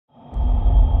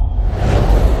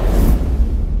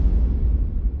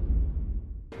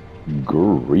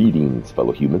Greetings,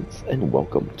 fellow humans, and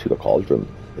welcome to the Cauldron.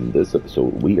 In this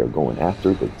episode, we are going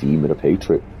after the Demon of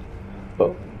Hatred.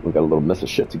 But we got a little mess of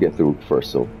shit to get through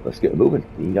first, so let's get moving.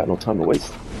 We ain't got no time to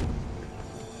waste.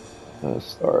 Let's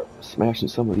start smashing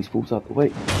some of these fools out the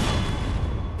way.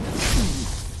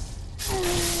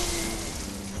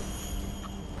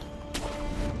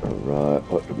 Alright,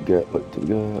 what do we get? What do we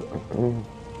got?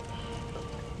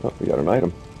 Oh, we got an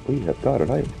item. We have got an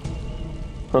item.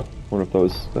 Huh, one of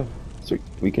those. Sweet,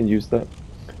 we can use that.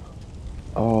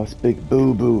 Oh, it's Big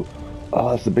Boo Boo.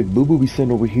 Oh, it's the Big Boo Boo we sent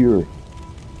over here.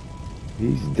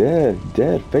 He's dead,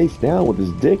 face down with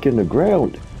his dick in the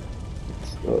ground.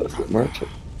 Let's get merchant.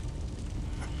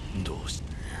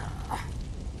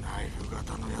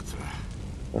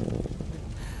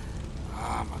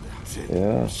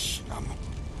 Yeah.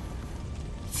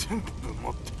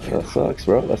 That sucks,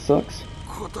 bro. That sucks.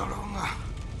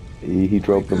 He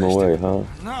drove them away, huh?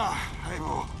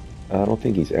 I don't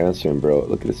think he's answering, bro.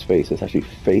 Look at his face. It's actually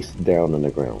face down on the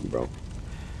ground, bro.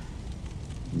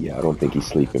 Yeah, I don't think he's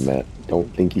sleeping, Matt. Don't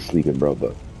think he's sleeping, bro,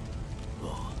 but...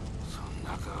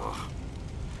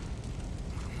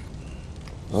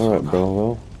 Alright, bro,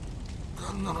 well...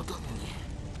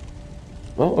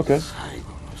 Oh, okay.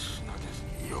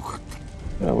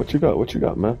 Yeah, what you got? What you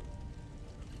got, man?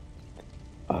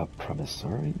 A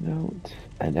promissory note?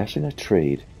 An national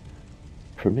trade.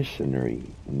 Permissionary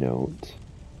note.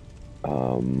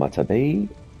 Matabe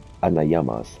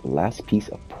Anayama's last piece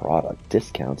of product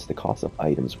discounts the cost of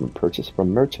items when purchased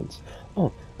from merchants.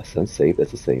 Oh, a cent saved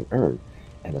is the same earned.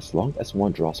 And as long as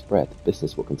one draws breath,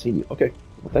 business will continue. Okay,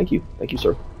 well, thank you. Thank you,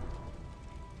 sir.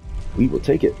 We will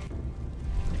take it.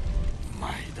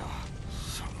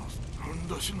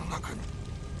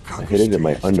 I hid it in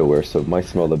my underwear, so it might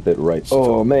smell a bit right.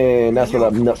 Oh man, that's what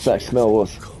that nutsack smell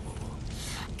was.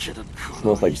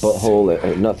 Smells like butthole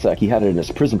and nutsack. He had it in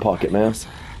his prison pocket, man.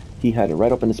 He had it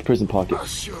right up in his prison pocket.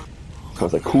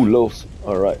 Smells like culos.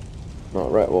 Alright.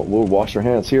 Alright, well, we'll wash our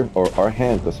hands here. Or our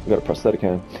hand, because we got a prosthetic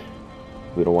hand.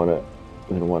 We don't want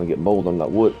to get mold on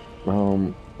that wood.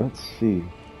 Let's see.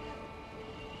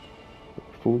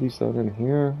 Foolies down in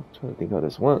here. I'm trying to think how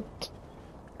this went.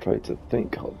 Try to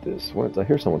think how this went. I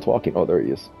hear someone talking. Oh, there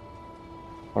he is.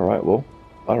 Alright, well,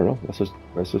 I don't know. Let's just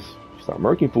start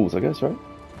murking fools, I guess, right?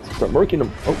 Let's start murking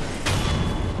them.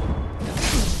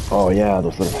 Oh yeah,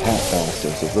 those little hat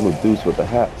bastards. Those little dudes with the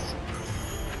hats.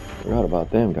 Forgot about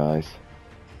them, guys.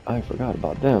 I forgot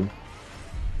about them.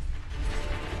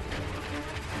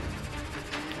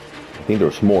 I think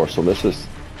there's more, so let's just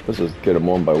get them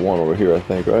one by one over here, I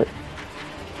think, right?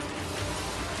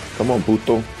 Come on,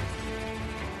 Puto.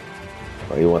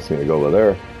 Oh, he wants me to go over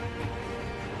there.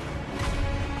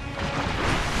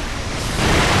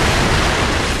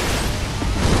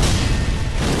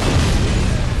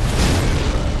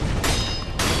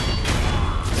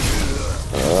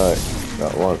 Alright,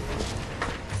 got one.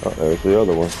 Oh, there's the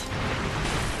other one.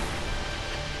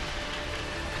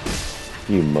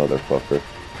 You motherfucker.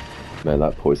 Man,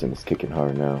 that poison is kicking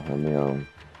hard now. I mean, I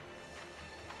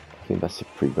think that's to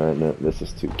prevent it. This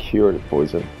is to cure the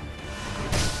poison.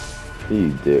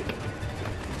 You dick.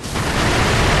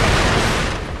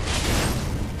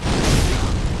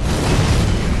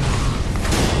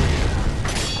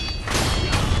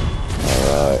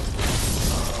 Alright.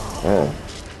 Man.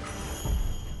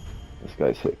 This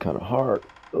guy's hit kind of hard.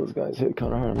 Those guys hit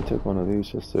kind of hard. Let me take one of these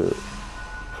just to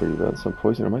prevent some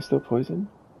poison. Am I still poisoned?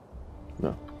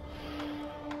 No.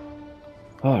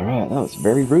 Alright, that was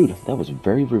very rude. That was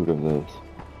very rude of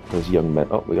those young men.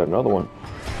 Oh, we got another one.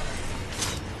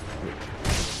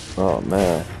 Oh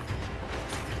man.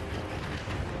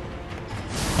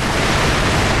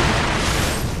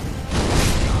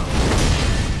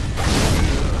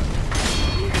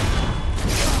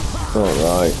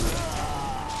 Alright.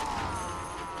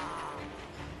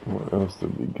 What else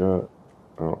did we got?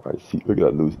 Oh, I see. Look at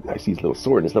that. I see his little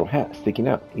sword and his little hat sticking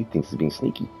out. He thinks he's being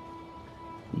sneaky.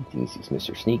 He thinks he's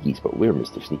Mr. Sneakies, but we're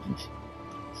Mr. Sneakies.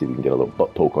 See if we can get a little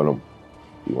butt poke on him.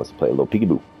 He wants to play a little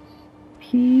peekaboo.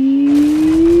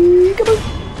 Peekaboo!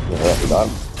 Yeah, we got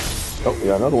him. Oh, we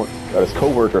got another one. Got his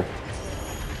co-worker.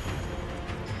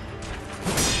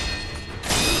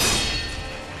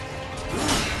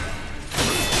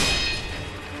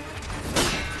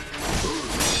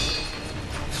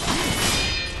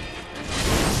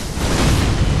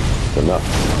 Enough.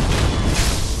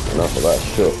 Enough of that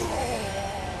shit.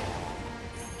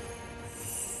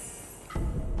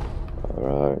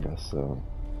 Alright, I guess so.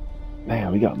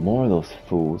 Man, we got more of those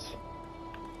fools.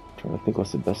 I'm trying to think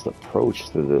what's the best approach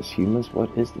to this. Humans, what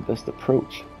is the best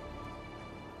approach?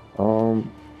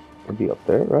 It'd be up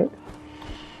there, right?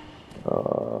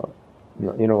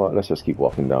 No, you know what? Let's just keep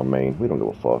walking down Main. We don't give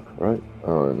a fuck, right?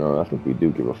 Oh no, I think we do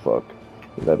give a fuck.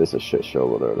 That is a shit show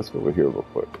over there. Let's go over here real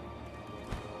quick.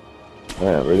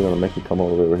 Man, really gonna make me come all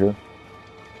the way over here?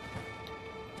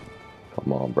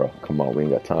 Come on, bro. Come on. We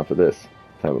ain't got time for this.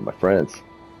 Time with my friends.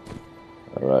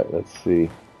 All right. Let's see.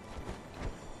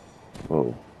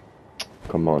 Oh,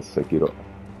 come on, Sekiro.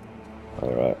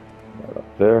 All right. Right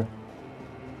up there.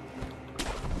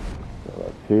 Right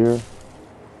up here.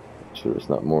 Sure, it's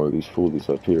not more of these foolies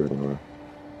up here anymore.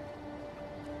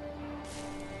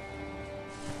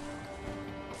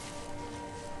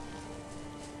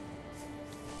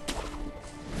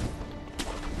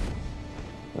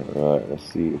 Alright, let's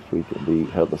see if we can be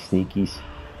hella sneakies.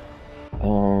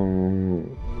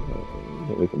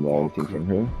 We can buy anything from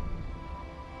here.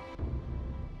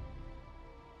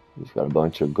 He's got a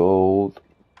bunch of gold.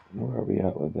 Where are we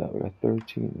at with that? We got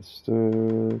 13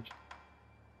 sturge.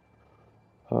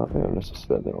 Yeah, let's just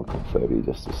spend it on confetti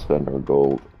just to spend our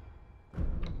gold.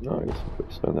 No, I guess we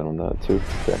could spend it on that too.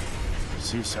 Okay.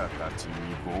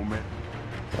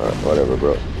 Alright, whatever,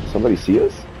 bro. Somebody see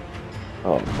us?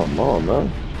 Oh, come on,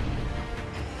 man.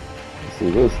 Let's see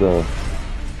this,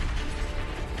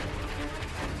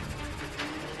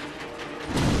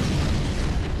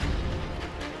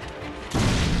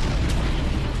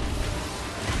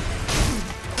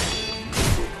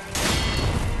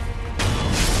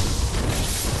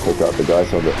 Take out the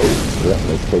guys on the... Oh, yeah,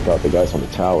 let's take out the guys on the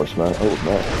towers, man. Oh,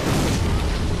 man.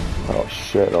 Oh,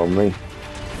 shit on me.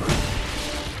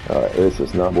 Alright, this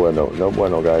is not bueno. No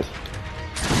bueno, guys.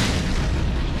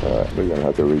 Alright, we're gonna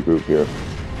have to regroup here.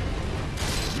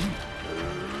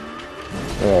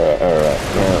 Alright.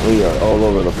 Man, we are all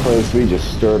over the place. We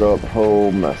just stirred up a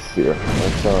whole mess here.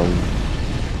 Let's,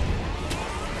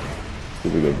 see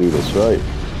if we can do this right.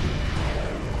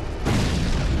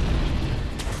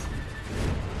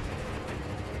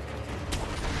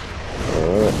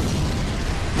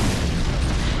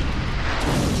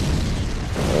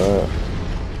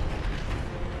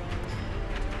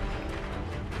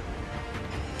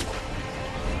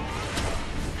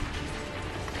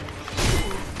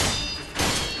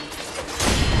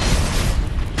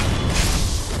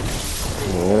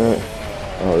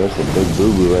 Oh, there's a big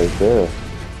boo-boo right there.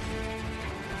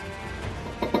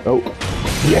 Oh,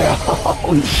 yeah!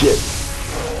 Holy shit!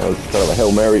 That was kind of a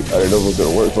Hail Mary. I didn't know if it was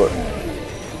gonna work, but...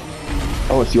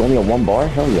 Oh, it's only on one bar?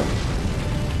 Hell yeah.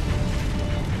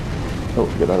 Oh,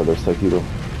 get out of there, Sekiro.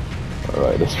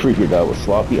 Alright, let's figure that was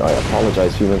sloppy. I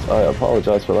apologize, humans. I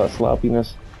apologize for that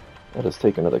sloppiness. Let us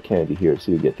take another candy here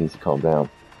so we get things to calm down.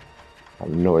 I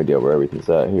have no idea where everything's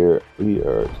at here. We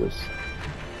are just...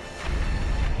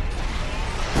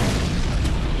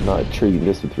 not treating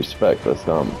this with respect. Let's see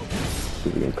if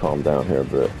we can calm down here a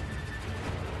bit.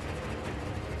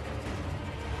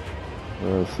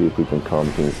 Let's see if we can calm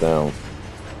things down.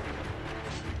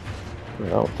 I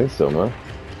don't think so, man.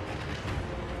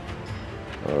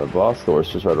 The boss door is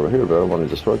just right over here, but I don't want to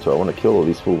destroy it, so I want to kill all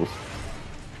these fools.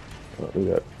 We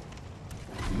got...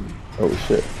 Oh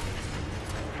shit.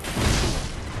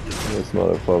 This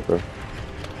motherfucker.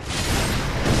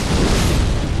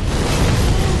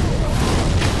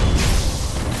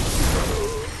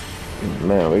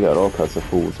 Man, we got all kinds of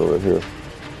fools over here.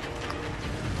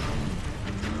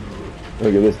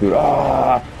 Look at this dude.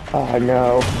 Ah,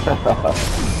 no.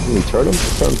 Can we turn him?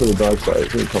 Turn him to the dark side. He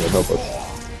can come and help us.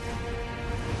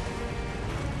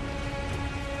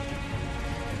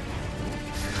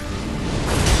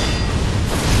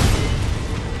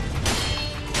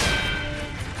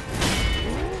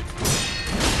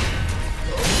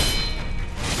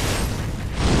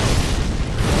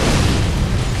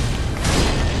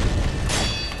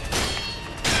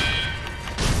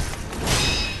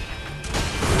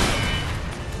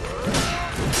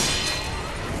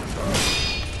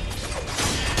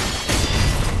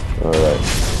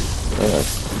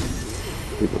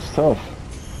 Dude was tough.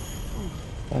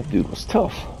 That dude was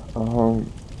tough. I'm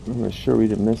not sure we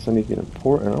didn't miss anything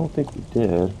important. I don't think we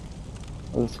did.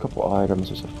 Oh, there's a couple items.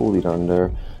 There's a fully down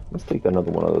there. Let's take another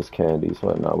one of those candies.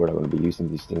 Right now, we're not going to be using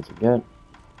these things again.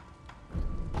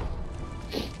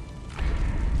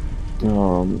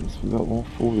 So we got one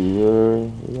fully there.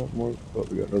 We got more. Oh,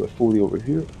 we got another fully over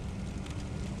here.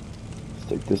 Let's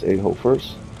take this a-hole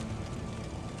first.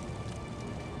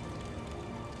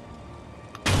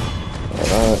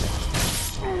 Alright.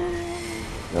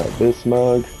 Got this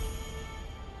mug.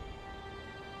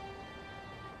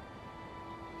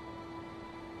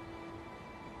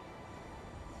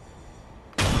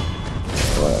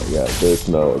 Alright, got this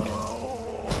mug.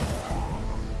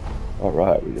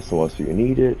 Alright, we get some ones you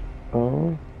need it.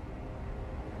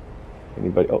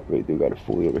 Anybody? Oh, we do got a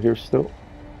fully over here still.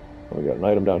 We got an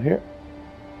item down here.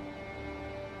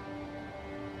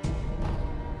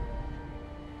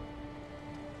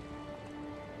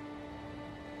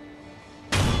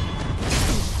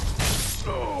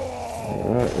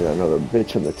 Alright, we got another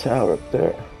bitch in the tower up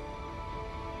there.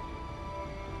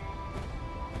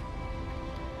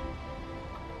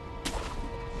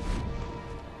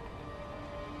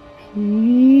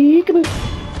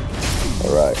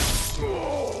 Alright.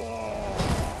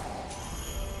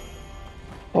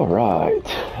 Alright.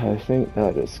 I think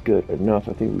that is good enough.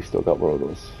 I think we still got one of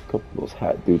those, couple of those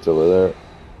hat dudes over there.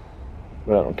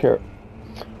 But I don't care.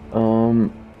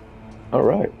 Alright.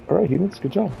 Alright, humans,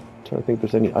 good job. I'm trying to think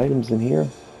if there's any items in here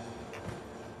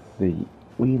that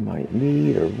we might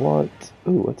need or want.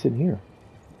 Ooh, what's in here?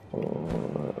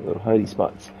 Little hidey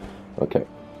spots. Okay.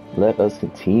 Let us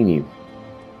continue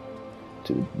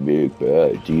to the big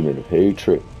bad demon of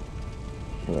hatred.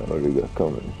 What do we got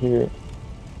coming here?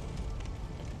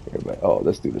 Everybody, oh,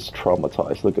 this dude is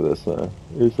traumatized. Look at this, man.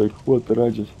 He's like, what did I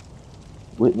just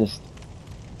witnessed?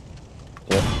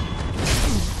 Yeah.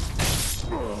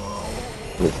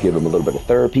 Let's give him a little bit of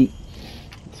therapy.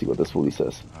 Let's see what this foolie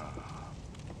says.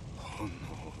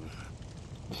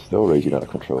 Still raging out of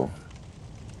control.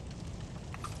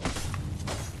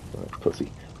 Alright,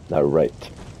 pussy. Alright.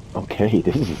 Okay,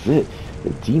 this is it. The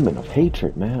demon of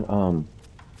hatred, man.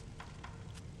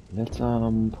 Let's put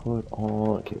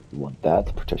on. Okay, we want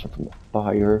that protection from the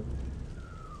fire.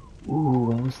 Ooh,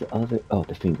 what was the other? Oh,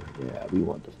 the finger. Yeah, we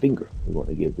want the finger. We want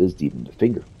to give this demon the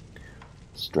finger.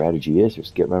 Strategy is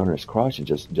just get right on his crotch and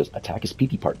just attack his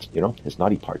pee-pee parts. You know, his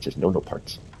naughty parts, his no-no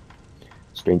parts,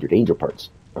 stranger danger parts.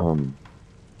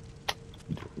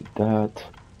 That.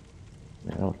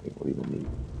 Man, I don't think we'll even need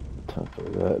time for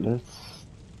that. Let's.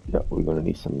 Yeah, we're gonna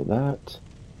need some of that.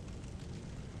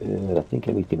 And I think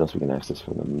anything else we can access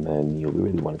from the menu. We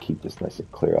really want to keep this nice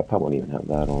and clear. I probably won't even have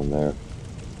that on there.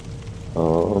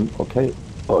 Okay.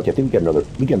 Oh, okay, I think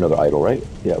we get another idol, right?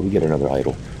 Yeah, we get another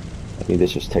idol. I think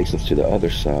this just takes us to the other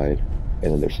side.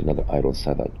 And then there's another idol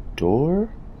inside that door.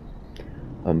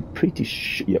 I'm pretty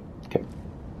sure. Yep, okay.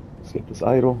 Let's get this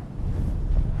idol.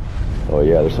 Oh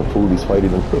yeah, there's some foolies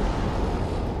fighting them.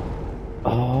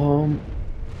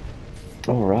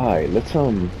 Alright, let's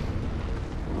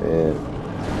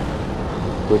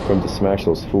click from to smash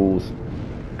those fools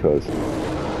because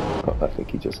I think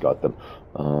he just got them.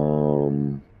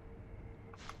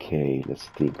 Okay, let's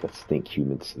think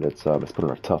humans. Let's put on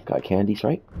our tough guy candies,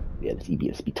 right? Yeah,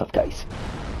 let's be tough guys.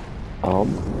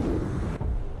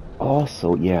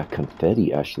 Also, yeah,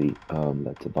 confetti actually,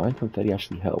 that divine confetti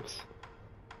actually helps.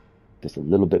 Just a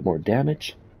little bit more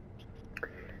damage.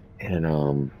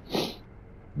 And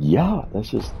yeah, let's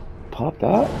just pop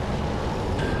that.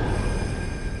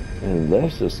 And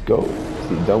let's just go. Is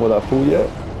he done with that fool yet?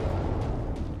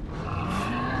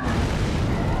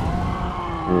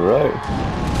 Alright.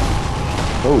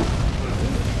 Oh.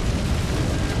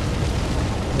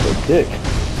 What a dick.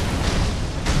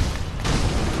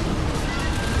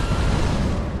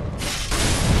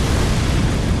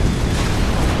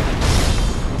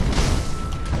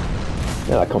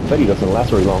 Yeah, that confetti doesn't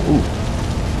last very long. Ooh.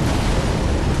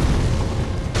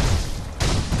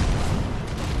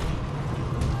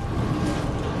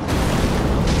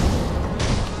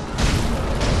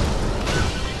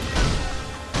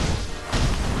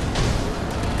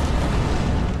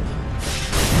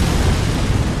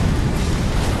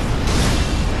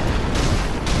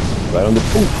 Right on the.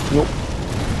 Ooh, nope.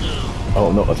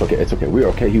 Oh no, it's okay. It's okay. We are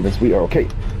okay, humans. We are okay.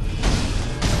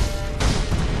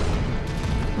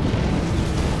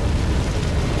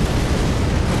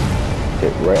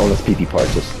 Okay, right on this pee-pee part.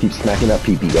 Just keep smacking that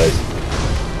pee-pee, guys.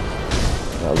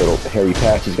 A little hairy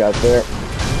patch he's got there.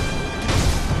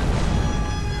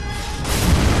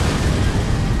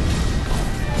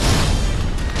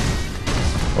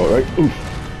 All right. Oof.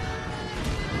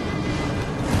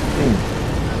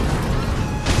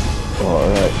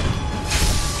 Alright.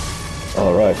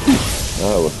 Alright.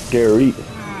 That was scary.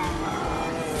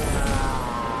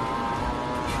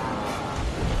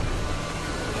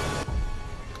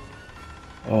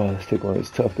 Oh, let's take one of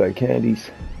these tough guy candies.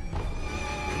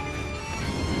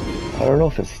 I don't know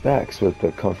if it stacks with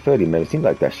the confetti, man. It seemed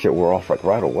like that shit wore off like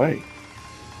right away.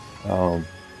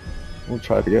 We'll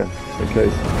try it again, just in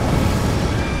case.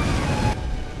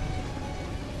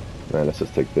 Man, let's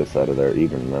just take this out of there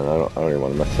even, man. I don't even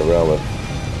want to mess around with.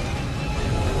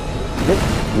 Oof.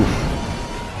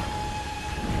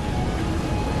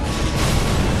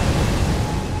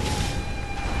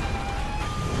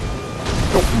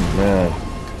 Oh, man.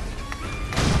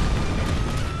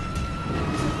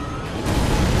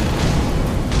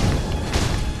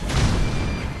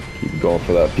 Keep Going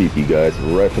for that pee-pee, guys.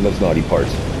 Right for those naughty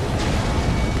parts.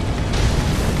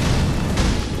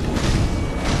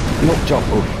 No, jump.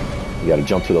 Oh, you gotta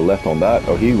jump to the left on that,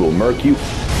 or he will murk you.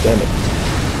 Damn it.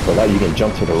 For that, you can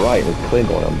jump to the right and cling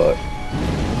on him, but...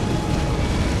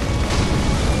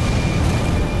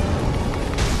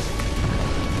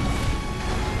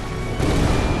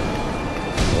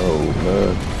 Oh,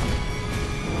 man.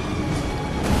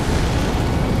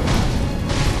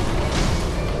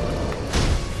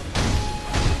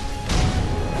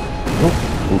 Oh,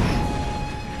 oof.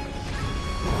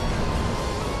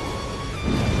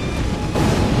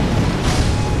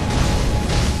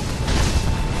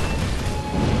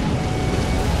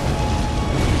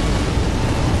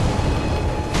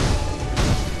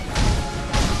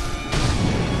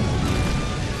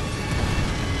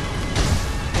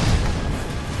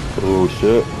 Oh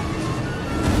shit.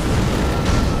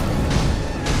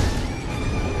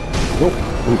 Nope.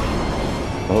 Oof.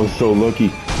 I was so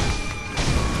lucky.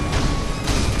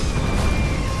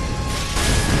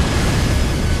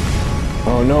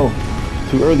 Oh no.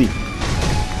 Too early.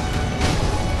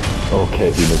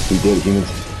 Okay, humans. We did it, humans.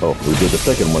 Oh, we did the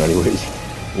second one anyways.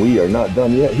 We are not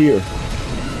done yet here.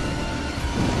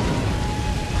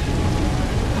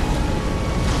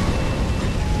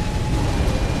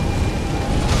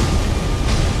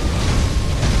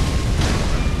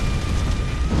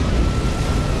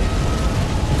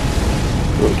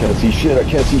 I can't see shit, I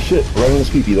can't see shit. Right on his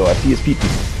pee-pee though, I see his pee-pee.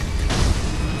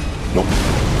 Nope.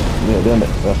 Yeah, damn it,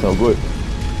 that's not good.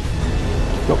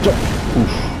 Nope, jump.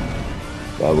 Oof.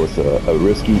 That was a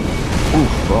risky.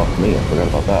 Oof, oh man, I forgot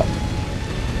about that.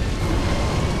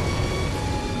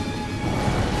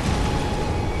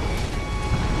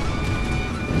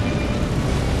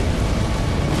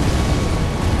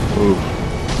 Oof.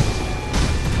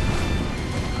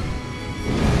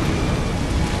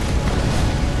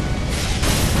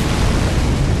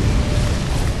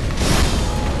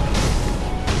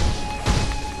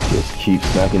 Just keep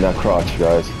smacking that crotch,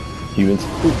 guys. Humans.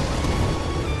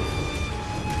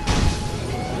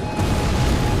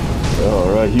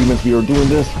 Alright, humans, we are doing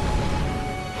this.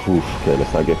 Oof, okay,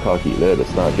 let's not get cocky.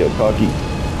 Let's not get cocky.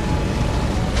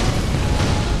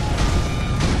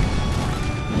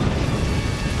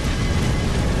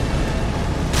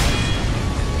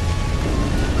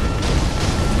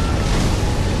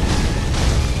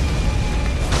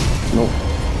 Nope.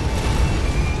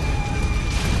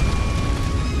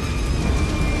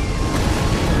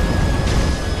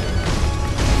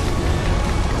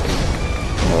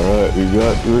 Alright,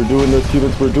 we're doing this,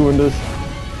 humans, we're doing this.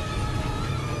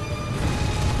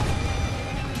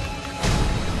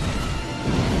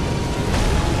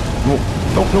 No,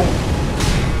 no, no.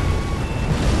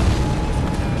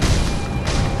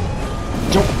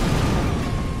 Jump.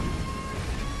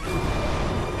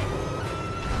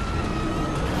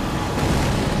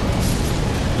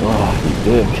 Oh, you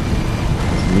dick.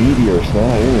 Meteors, man,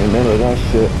 I ain't none of that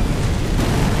shit.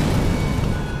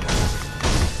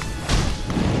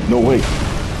 No way.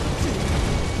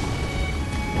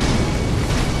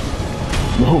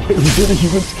 No way, we did it,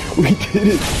 humans. We did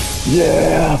it.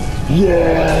 Yeah.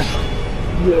 Yes.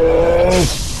 Yes.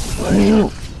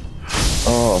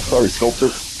 Oh, sorry, sculptor.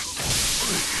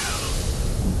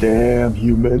 Damn,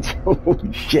 humans.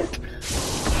 Holy shit.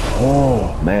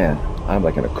 Oh, man. I'm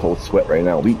like in a cold sweat right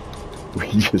now. We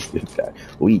just did that.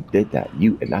 We did that.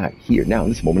 You and I here now in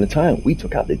this moment in time. We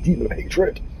took out the demon of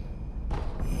hatred.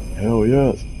 Hell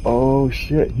yes. Oh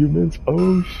shit, humans.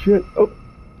 Oh shit. Oh.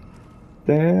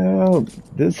 Damn.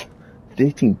 This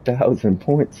 15,000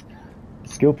 points.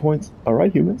 Skill points.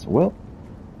 Alright, humans. Well,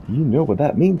 you know what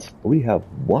that means. We have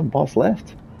one boss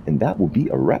left. And that will be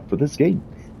a wrap for this game.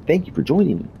 Thank you for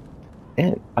joining me.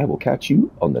 And I will catch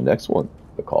you on the next one.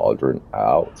 The Cauldron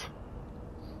out.